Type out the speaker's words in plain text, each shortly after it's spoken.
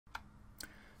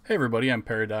Hey everybody, I'm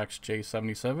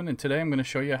ParadoxJ77 and today I'm going to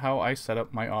show you how I set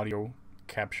up my audio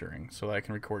capturing so that I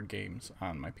can record games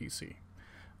on my PC.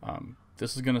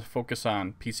 This is going to focus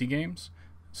on PC games,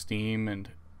 Steam and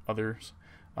others.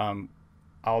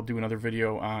 I'll do another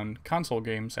video on console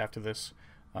games after this.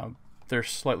 They're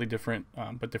slightly different,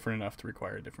 but different enough to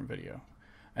require a different video.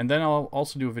 And then I'll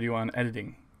also do a video on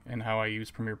editing and how I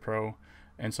use Premiere Pro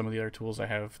and some of the other tools I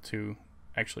have to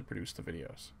actually produce the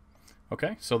videos.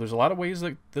 Okay, so there's a lot of ways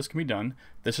that this can be done.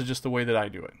 This is just the way that I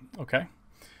do it, okay?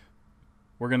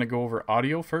 We're going to go over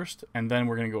audio first, and then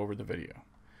we're going to go over the video.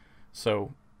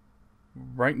 So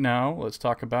right now, let's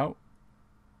talk about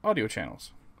audio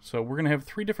channels. So we're going to have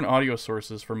 3 different audio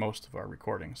sources for most of our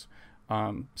recordings.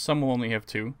 Some will only have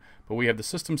 2, but we have the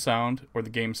system sound or the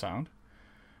game sound.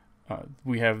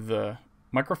 We have the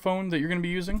microphone that you're going to be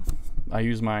using. I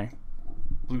use my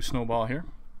blue snowball here,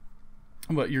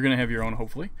 but you're going to have your own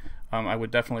hopefully. I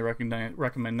would definitely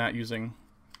recommend not using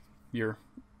your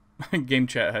game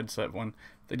chat headset one.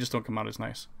 They just don't come out as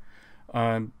nice.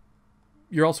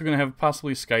 You're also going to have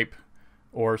possibly Skype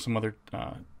or some other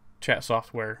chat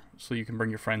software so you can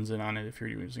bring your friends in on it if you're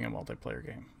using a multiplayer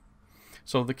game.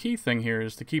 So the key thing here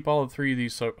is to keep all 3 of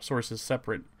these sources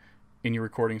separate in your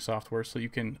recording software so you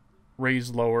can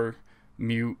raise, lower,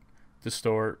 mute,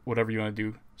 distort, whatever you want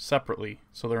to do separately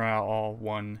so they're not all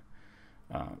one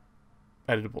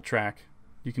editable track.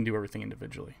 You can do everything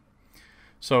individually.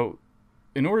 So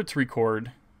in order to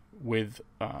record with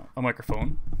a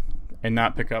microphone and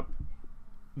not pick up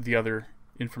the other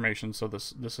information, so the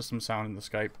system sound and the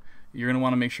Skype, you're going to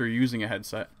want to make sure you're using a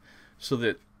headset so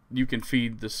that you can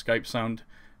feed the Skype sound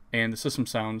and the system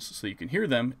sounds so you can hear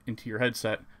them into your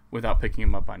headset without picking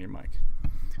them up on your mic.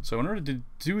 So in order to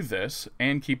do this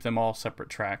and keep them all separate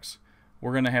tracks,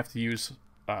 we're going to have to use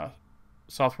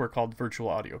software called virtual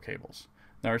audio cables.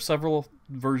 There are several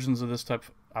versions of this type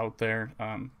out there,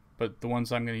 but the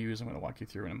ones I'm going to use I'm going to walk you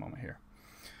through in a moment here.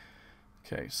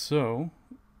 Okay, so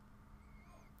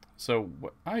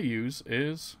what I use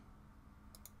is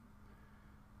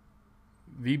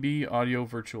VB Audio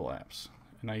Virtual Apps,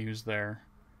 and I use their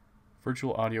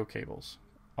virtual audio cables.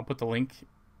 I'll put the link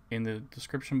in the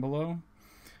description below,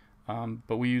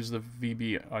 but we use the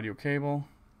VB audio cable.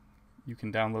 You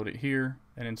can download it here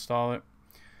and install it.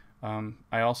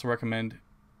 I also recommend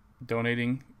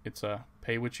donating. It's a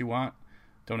pay what you want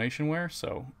donationware,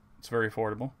 so it's very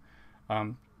affordable.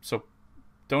 So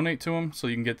donate to them so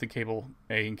you can get the cable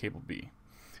A and cable B.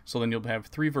 So then you'll have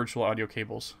 3 virtual audio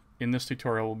cables. In this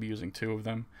tutorial we'll be using 2 of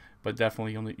them, but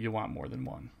definitely you want more than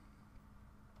 1.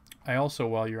 I also,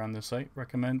 while you're on this site,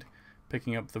 recommend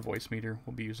picking up the VoiceMeeter.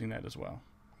 We'll be using that as well.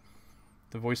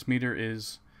 The VoiceMeeter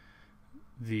is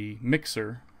the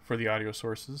mixer for the audio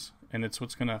sources, and it's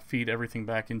what's going to feed everything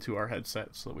back into our headset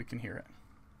so that we can hear it.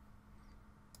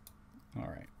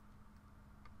 Alright.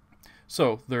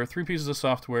 So there are 3 pieces of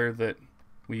software that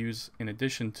we use in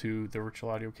addition to the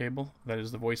virtual audio cable. That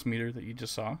is the VoiceMeeter that you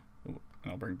just saw, and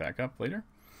I'll bring back up later.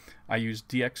 I use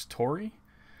DxTory,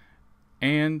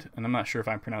 and I'm not sure if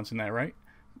I'm pronouncing that right,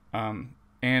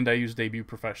 and I use Debut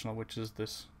Professional, which is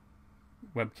this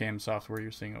webcam software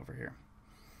you're seeing over here.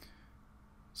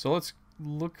 So let's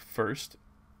look first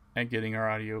at getting our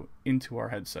audio into our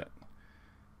headset.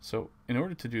 So in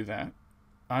order to do that,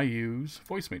 I use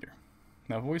VoiceMeeter.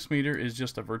 Now VoiceMeeter is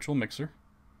just a virtual mixer.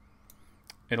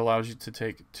 It allows you to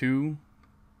take 2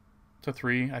 to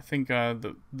 3. I think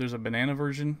there's a banana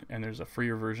version and there's a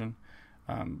freer version,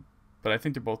 but I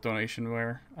think they're both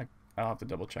donationware. I'll have to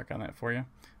double check on that for you.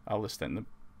 I'll list that in the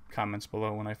comments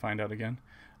below when I find out again.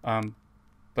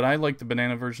 But I like the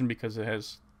banana version because it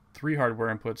has 3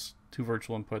 hardware inputs, 2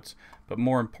 virtual inputs, but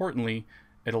more importantly,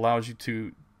 it allows you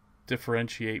to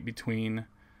differentiate between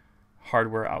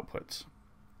hardware outputs.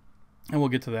 And we'll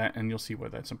get to that and you'll see why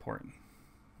that's important.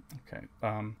 Okay,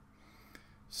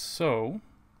 so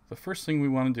the first thing we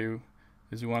want to do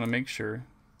is we want to make sure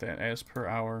that as per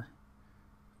our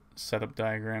setup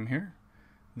diagram here,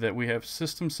 that we have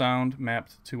system sound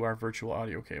mapped to our virtual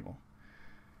audio cable.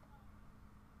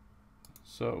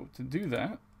 So to do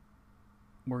that,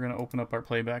 we're going to open up our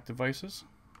playback devices,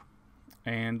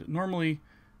 and normally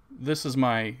this is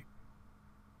my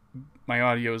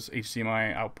audio's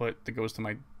HDMI output that goes to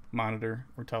my monitor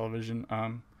or television,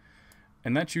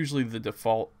 and that's usually the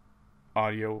default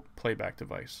audio playback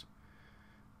device.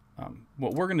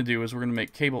 What we're going to do is we're going to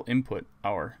make cable input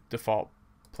our default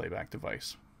playback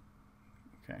device.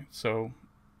 Okay, so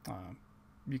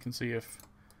you can see if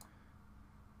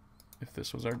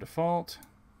this was our default,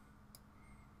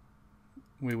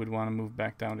 we would want to move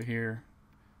back down to here,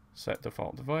 set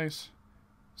default device,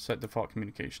 set default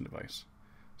communication device.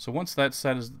 So once that's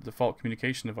set as the default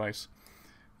communication device,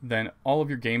 then all of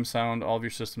your game sound, all of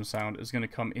your system sound is going to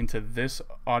come into this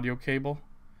audio cable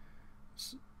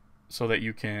so that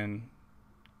you can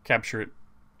capture it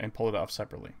and pull it off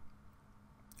separately.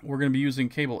 We're going to be using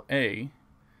cable A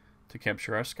to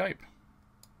capture our Skype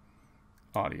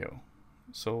audio.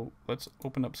 So let's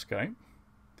open up Skype,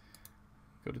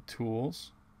 go to Tools,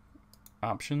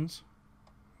 Options,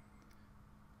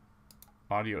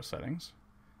 Audio Settings.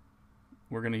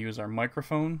 We're going to use our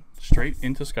microphone straight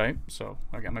into Skype. So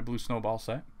I got my blue snowball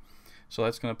set. So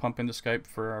that's going to pump into Skype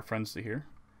for our friends to hear.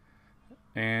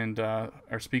 And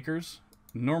our speakers,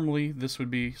 normally this would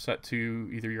be set to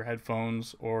either your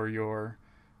headphones or your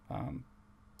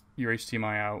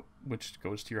HDMI out, which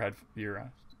goes to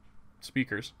your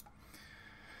speakers.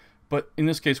 But in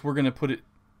this case, we're going to put it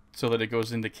so that it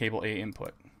goes into cable A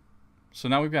input. So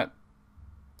now we've got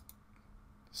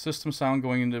system sound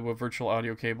going into a virtual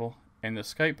audio cable and the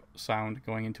Skype sound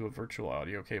going into a virtual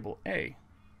audio cable A.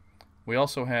 We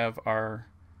also have our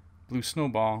blue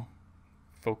snowball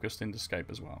focused into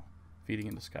Skype as well, feeding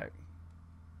into Skype.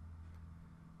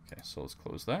 Okay, so let's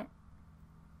close that.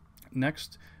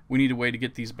 Next, we need a way to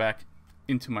get these back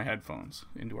into my headphones,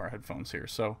 into our headphones here.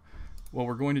 So what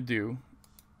we're going to do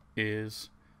is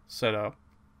set up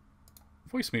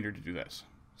VoiceMeeter to do this.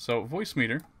 So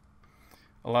VoiceMeeter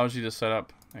allows you to set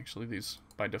up, actually these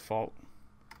by default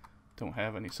don't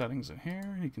have any settings in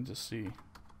here. You can just see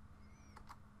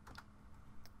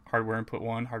hardware input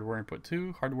 1, hardware input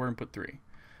 2, hardware input 3.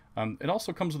 It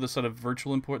also comes with a set of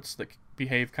virtual inputs that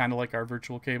behave kind of like our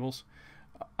virtual cables.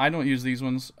 I don't use these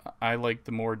ones. I like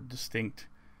the more distinct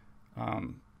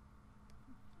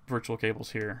virtual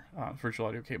cables here, virtual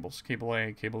audio cables, cable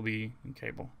A, cable B, and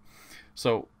cable.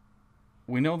 So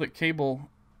we know that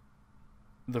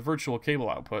the virtual cable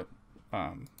output,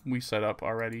 we set up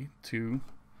already to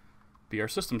be our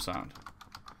system sound.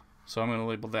 So I'm going to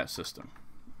label that system.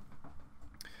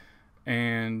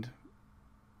 And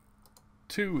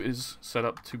 2 is set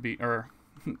up to be, or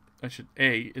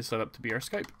A is set up to be our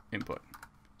Skype input.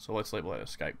 So let's label that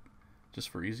as Skype, just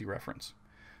for easy reference.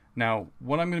 Now,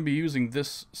 what I'm going to be using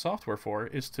this software for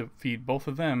is to feed both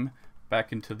of them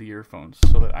back into the earphones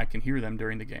so that I can hear them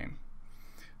during the game.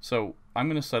 So I'm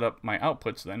going to set up my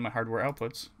outputs then, my hardware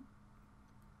outputs.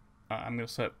 I'm going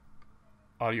to set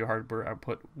audio hardware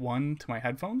output 1 to my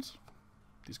headphones,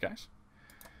 these guys.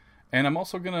 And I'm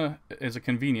also going to, as a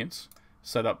convenience,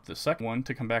 set up the second one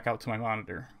to come back out to my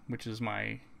monitor, which is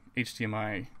my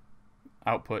HDMI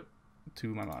output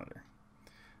to my monitor.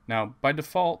 Now, by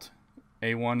default,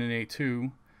 A1 and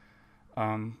A2,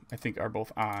 I think are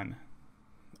both on.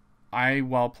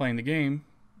 While playing the game,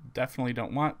 definitely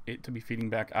don't want it to be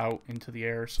feeding back out into the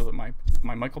air so that my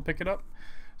mic will pick it up.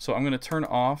 So I'm going to turn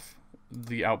off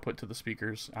the output to the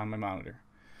speakers on my monitor.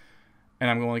 And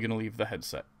I'm only going to leave the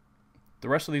headset. The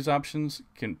rest of these options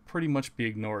can pretty much be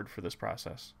ignored for this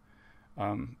process.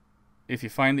 If you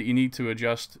find that you need to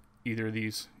adjust either of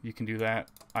these, you can do that.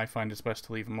 I find it's best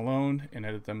to leave them alone and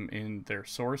edit them in their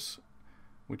source,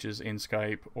 which is in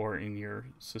Skype or in your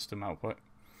system output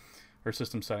or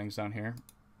system settings down here.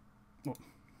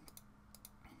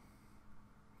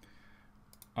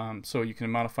 So you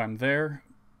can modify them there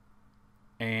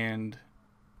and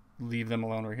leave them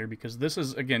alone right here, because this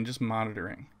is, again, just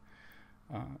monitoring.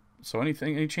 So any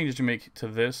changes you make to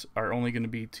this are only going to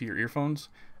be to your earphones,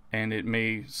 and it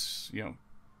may,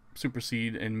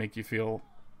 supersede and make you feel,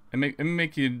 and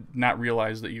make you not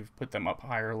realize that you've put them up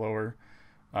higher or lower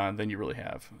than you really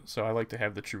have. So I like to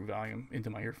have the true volume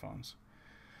into my earphones.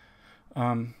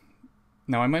 Now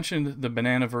I mentioned the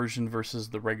banana version versus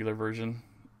the regular version.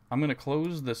 I'm going to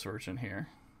close this version here,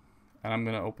 and I'm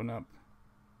going to open up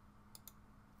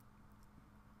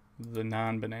the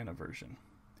non-banana version.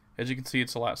 As you can see,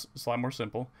 it's a lot more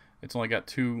simple. It's only got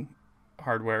 2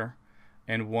 hardware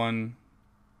and 1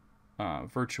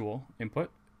 virtual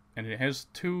input, and it has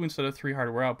 2 instead of 3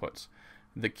 hardware outputs.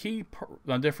 The key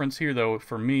difference here, though,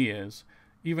 for me is,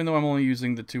 even though I'm only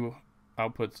using the 2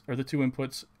 outputs, or the 2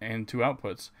 inputs and 2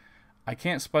 outputs, I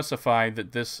can't specify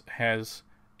that this has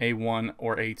A1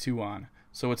 or A2 on.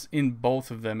 So it's in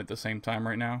both of them at the same time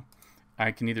right now.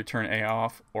 I can either turn A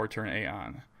off or turn A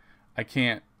on. I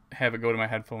can't have it go to my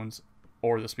headphones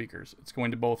or the speakers. It's going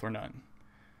to both or none.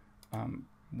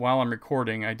 While I'm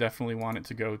recording, I definitely want it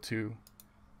to go to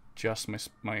just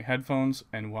my headphones,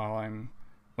 and when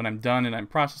I'm done and I'm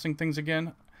processing things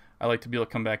again, I like to be able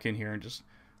to come back in here and just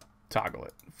toggle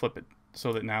it, flip it,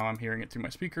 so that now I'm hearing it through my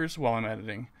speakers while I'm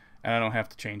editing, and I don't have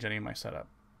to change any of my setup.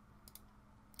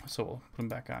 So we'll put them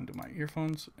back onto my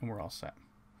earphones, and we're all set.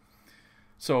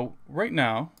 So right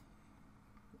now,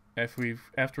 after we've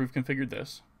configured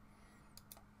this,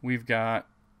 we've got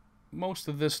most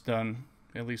of this done,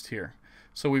 at least here.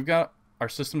 So we've got our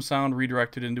system sound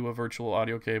redirected into a virtual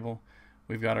audio cable.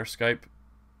 We've got our Skype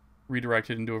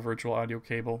redirected into a virtual audio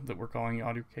cable that we're calling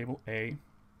audio cable A.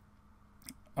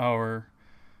 Our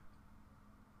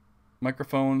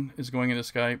microphone is going into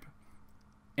Skype,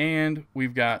 and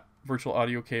we've got virtual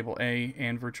audio cable A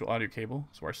and virtual audio cable,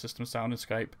 so our system sound and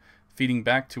Skype, feeding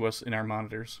back to us in our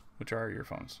monitors, which are our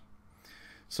earphones.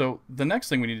 So the next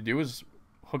thing we need to do is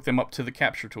hook them up to the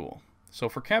capture tool. So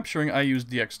for capturing, I use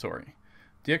DxTory.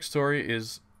 DxTory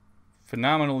is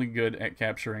phenomenally good at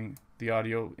capturing the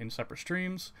audio in separate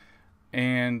streams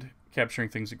and capturing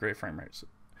things at great frame rates.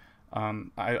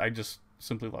 I just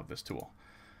simply love this tool.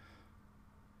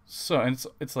 So and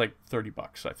it's like 30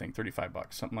 bucks, I think, 35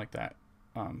 bucks, something like that.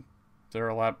 There are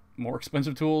a lot more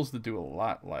expensive tools that do a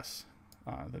lot less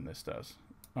than this does.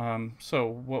 So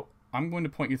what I'm going to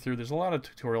point you through, there's a lot of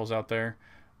tutorials out there.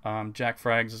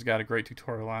 JackFrags has got a great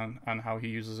tutorial on how he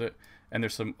uses it, and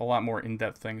there's a lot more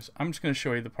in-depth things. I'm just going to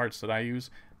show you the parts that I use,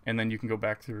 and then you can go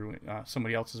back through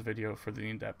somebody else's video for the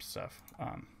in-depth stuff.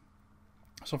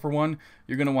 So for one,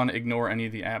 you're going to want to ignore any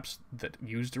of the apps that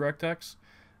use DirectX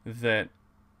that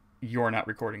you're not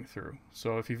recording through.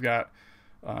 So if you've got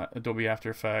Adobe After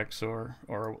Effects or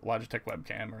Logitech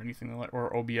Webcam or anything like,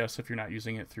 or OBS if you're not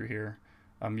using it through here,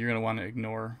 you're going to want to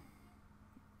ignore,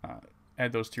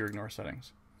 add those to your ignore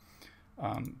settings.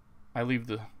 I leave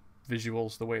the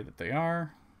visuals the way that they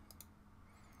are.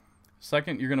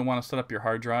 Second, you're going to want to set up your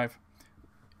hard drive.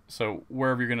 So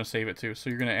wherever you're going to save it to.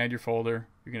 So you're going to add your folder.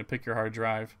 You're going to pick your hard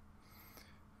drive.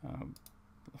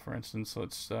 For instance,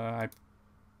 I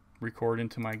record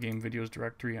into my game videos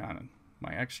directory on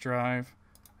my X drive.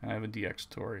 And I have a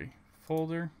DxTory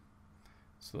folder.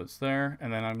 So it's there.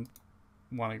 And then I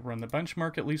want to run the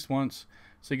benchmark at least once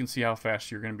so you can see how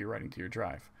fast you're going to be writing to your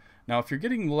drive. Now, if you're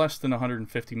getting less than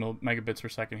 150 megabits per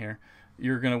second here,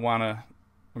 you're going to want to,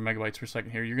 or megabytes per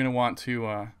second here, you're going to want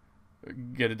to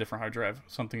get a different hard drive,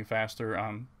 something faster,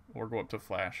 or go up to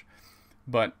flash.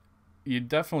 But you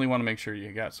definitely want to make sure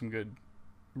you got some good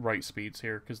write speeds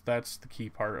here, because that's the key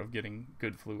part of getting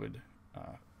good fluid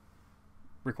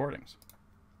recordings.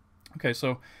 Okay,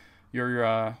 so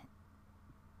your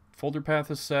folder path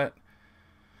is set.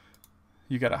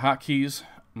 You got a hotkeys.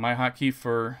 My hotkey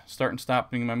for start and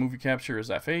stopping my movie capture is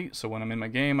F8, so when I'm in my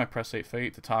game, I press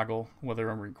F8 to toggle whether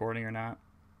I'm recording or not.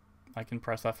 I can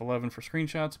press F11 for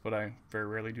screenshots, but I very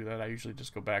rarely do that. I usually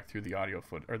just go back through the audio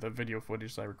or the video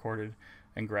footage that I recorded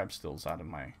and grab stills out of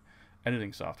my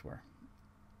editing software.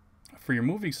 For your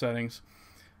movie settings,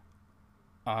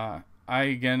 I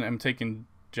again am taking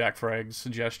JackFrags'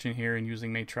 suggestion here and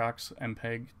using Matrox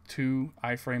MPEG 2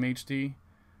 iframe HD,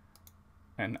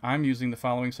 and I'm using the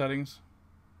following settings.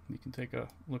 You can take a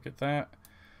look at that.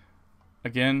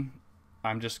 Again,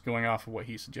 I'm just going off of what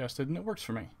he suggested, and it works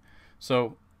for me.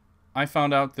 So I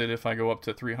found out that if I go up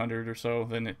to 300 or so,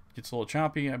 then it gets a little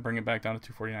choppy. I bring it back down to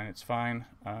 249, it's fine.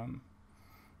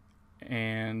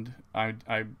 And I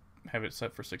have it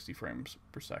set for 60 frames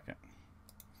per second.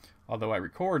 Although I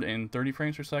record in 30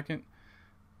 frames per second,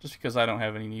 just because I don't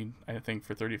have any need, I think,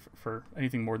 for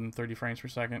anything more than 30 frames per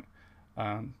second.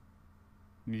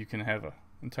 You can have an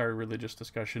entire religious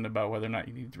discussion about whether or not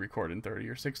you need to record in 30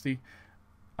 or 60.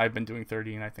 I've been doing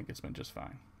 30, and I think it's been just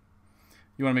fine.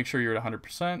 You want to make sure you're at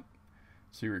 100%,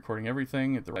 so you're recording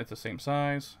everything at the same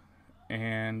size.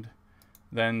 And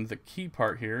then the key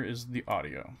part here is the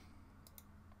audio.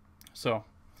 So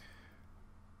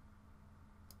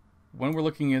when we're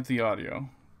looking at the audio,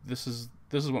 this is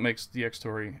what makes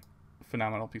DxTory a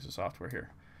phenomenal piece of software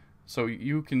here. So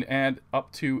you can add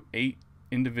up to 8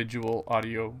 individual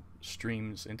audio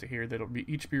streams into here that'll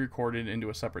each be recorded into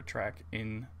a separate track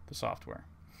in the software.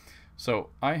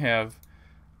 So I have,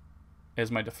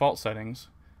 as my default settings,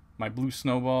 my blue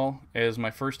snowball as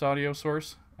my first audio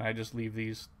source. I just leave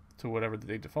these to whatever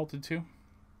they defaulted to,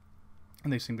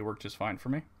 and they seem to work just fine for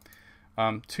me.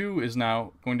 2 is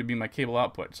now going to be my cable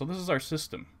output. So this is our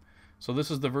system. So this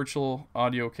is the virtual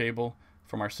audio cable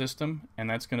from our system, and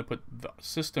that's going to put the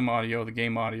system audio, the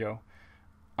game audio,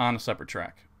 on a separate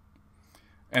track.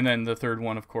 And then the third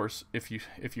one, of course, if you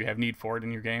have need for it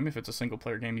in your game. If it's a single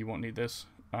player game, you won't need this,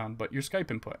 but your Skype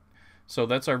input. So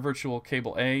that's our virtual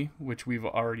cable A, which we've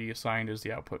already assigned as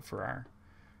the output for our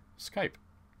Skype.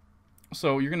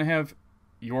 So you're going to have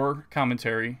your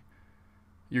commentary,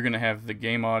 you're going to have the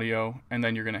game audio, and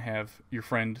then you're going to have your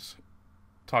friends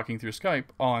talking through Skype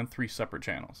all on 3 separate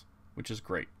channels, which is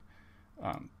great. So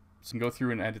you can go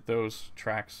through and edit those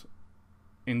tracks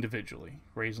individually,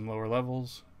 raise and lower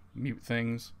levels, mute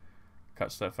things,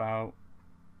 cut stuff out,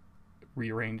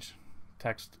 rearrange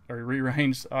text or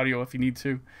rearrange audio if you need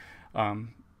to,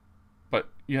 but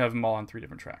you have them all on 3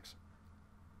 different tracks.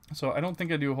 So I don't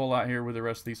think I do a whole lot here with the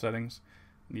rest of these settings.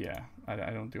 Yeah, I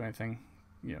don't do anything,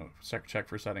 you know, check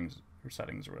for settings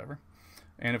or whatever.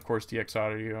 And of course,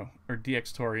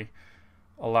 DxTory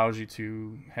allows you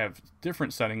to have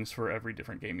different settings for every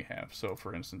different game you have. So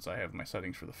for instance, I have my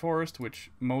settings for the forest,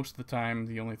 which most of the time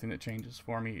the only thing that changes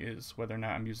for me is whether or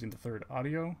not I'm using the 3rd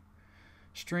audio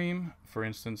stream. For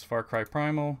instance, Far Cry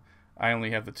Primal, I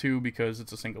only have the 2 because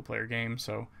it's a single player game,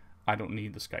 so I don't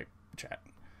need the Skype chat.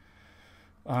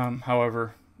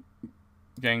 However,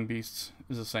 Gang Beasts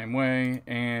is the same way,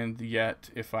 and yet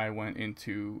if I went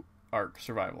into Ark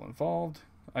Survival Involved,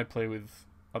 I play with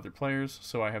other players,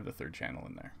 so I have the 3rd channel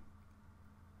in there.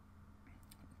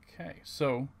 Okay,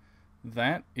 so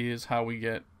that is how we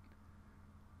get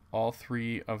all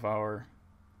 3 of our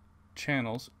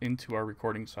channels into our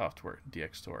recording software,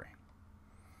 DxTory.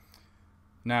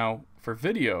 Now, for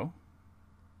video,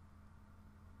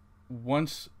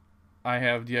 once I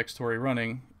have DxTory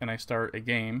running and I start a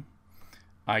game,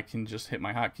 I can just hit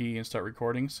my hotkey and start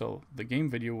recording, so the game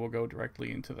video will go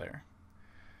directly into there.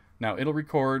 Now it'll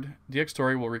record,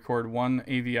 DxTory will record 1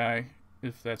 AVI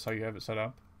if that's how you have it set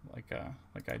up, like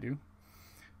I do.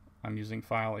 I'm using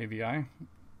file AVI.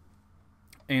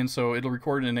 And so it'll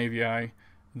record an AVI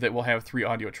that will have 3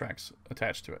 audio tracks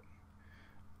attached to it.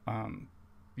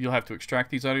 You'll have to extract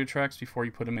these audio tracks before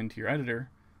you put them into your editor,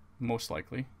 most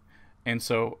likely. And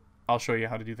so I'll show you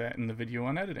how to do that in the video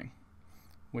on editing,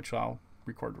 which I'll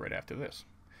record right after this.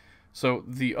 So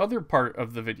the other part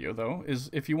of the video, though, is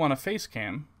if you want a face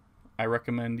cam, I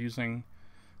recommend using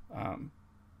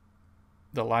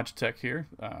the Logitech here.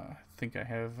 I think I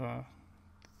have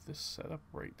this set up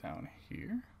right down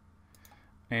here.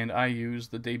 And I use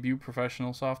the Debut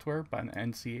Professional software by an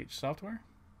NCH software.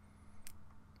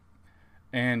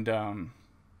 And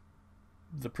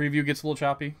the preview gets a little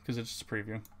choppy because it's just a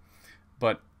preview,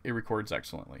 but it records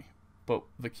excellently. But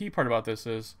the key part about this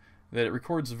is that it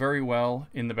records very well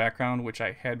in the background, which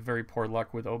I had very poor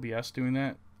luck with OBS doing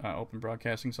that, Open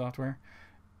Broadcasting Software.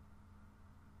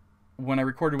 When I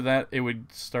recorded with that, it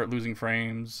would start losing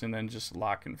frames and then just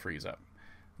lock and freeze up.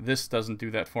 This doesn't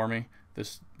do that for me.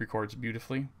 This records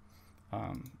beautifully.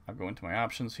 I'll go into my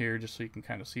options here just so you can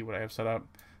kind of see what I have set up.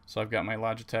 So I've got my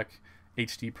Logitech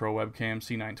HD Pro webcam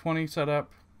C920 set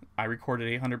up. I recorded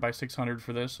 800 by 600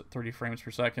 for this at 30 frames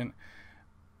per second.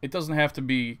 It doesn't have to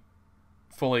be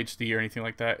full HD or anything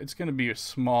like that. It's going to be a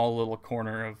small little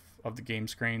corner of the game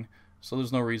screen, so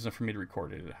there's no reason for me to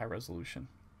record it at high resolution.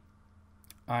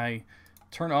 I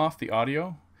turn off the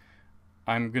audio.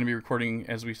 I'm going to be recording,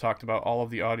 as we talked about, all of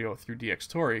the audio through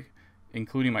DxTory,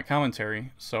 including my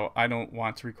commentary, so I don't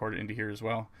want to record it into here as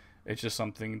well. It's just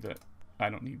something that I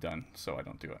don't need done, so I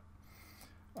don't do it.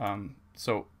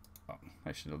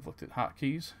 I should have looked at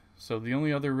hotkeys. So the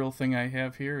only other real thing I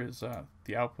have here is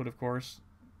the output, of course,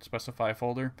 specify a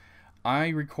folder. I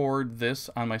record this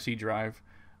on my C drive.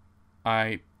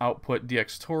 I output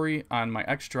DxTory on my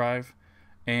X drive,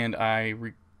 and I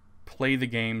play the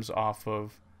games off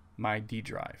of my D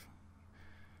drive.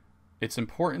 It's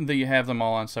important that you have them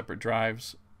all on separate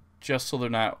drives, just so they're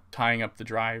not tying up the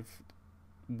drive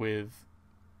with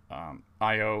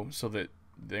I/O, so that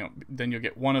then you'll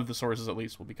get one of the sources at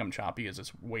least will become choppy as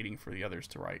it's waiting for the others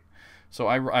to write. So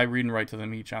I read and write to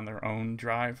them each on their own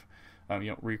drive.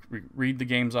 Read the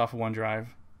games off of one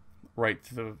drive, write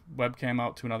the webcam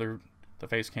out to another, the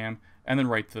face cam, and then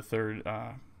write the third,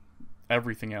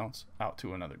 everything else out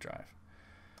to another drive.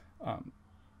 I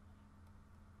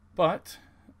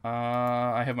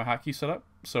have my hotkey set up,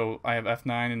 so I have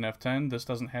F9 and F10. This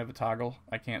doesn't have a toggle.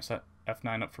 I can't set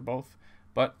F9 up for both,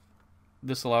 but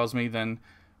this allows me then,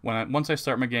 once I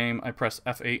start my game, I press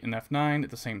F8 and F9 at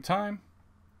the same time.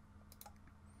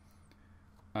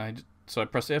 So I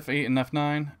press F8 and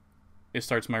F9, it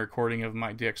starts my recording of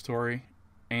my DxTory,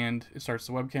 and it starts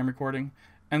the webcam recording.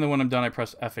 And then when I'm done, I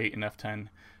press F8 and F10,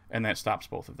 and that stops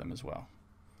both of them as well.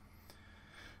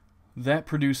 That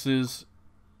produces,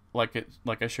 like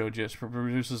I showed you, it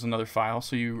produces another file.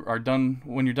 So you are done,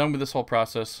 when you're done with this whole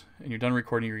process, and you're done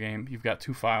recording your game, you've got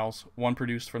 2 files, one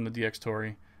produced from the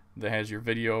DxTory that has your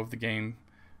video of the game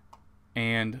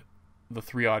and the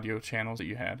 3 audio channels that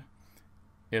you had.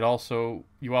 You also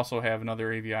have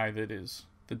another AVI that is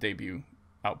the debut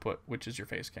output, which is your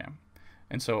face cam.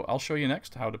 And so I'll show you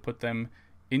next how to put them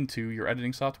into your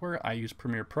editing software. I use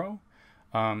Premiere Pro,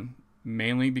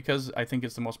 mainly because I think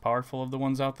it's the most powerful of the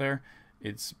ones out there.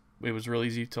 It was real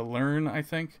easy to learn, I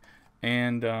think,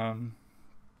 and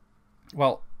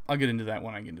well, I'll get into that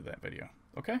when I get into that video.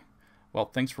 Okay? Well,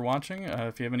 thanks for watching.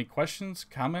 If you have any questions,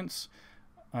 comments,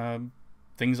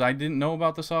 things I didn't know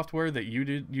about the software that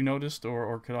you noticed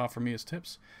or could offer me as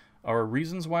tips, or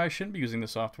reasons why I shouldn't be using the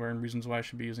software and reasons why I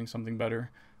should be using something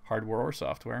better, hardware or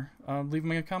software, leave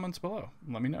them in the comments below.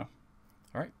 Let me know.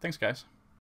 All right, thanks guys.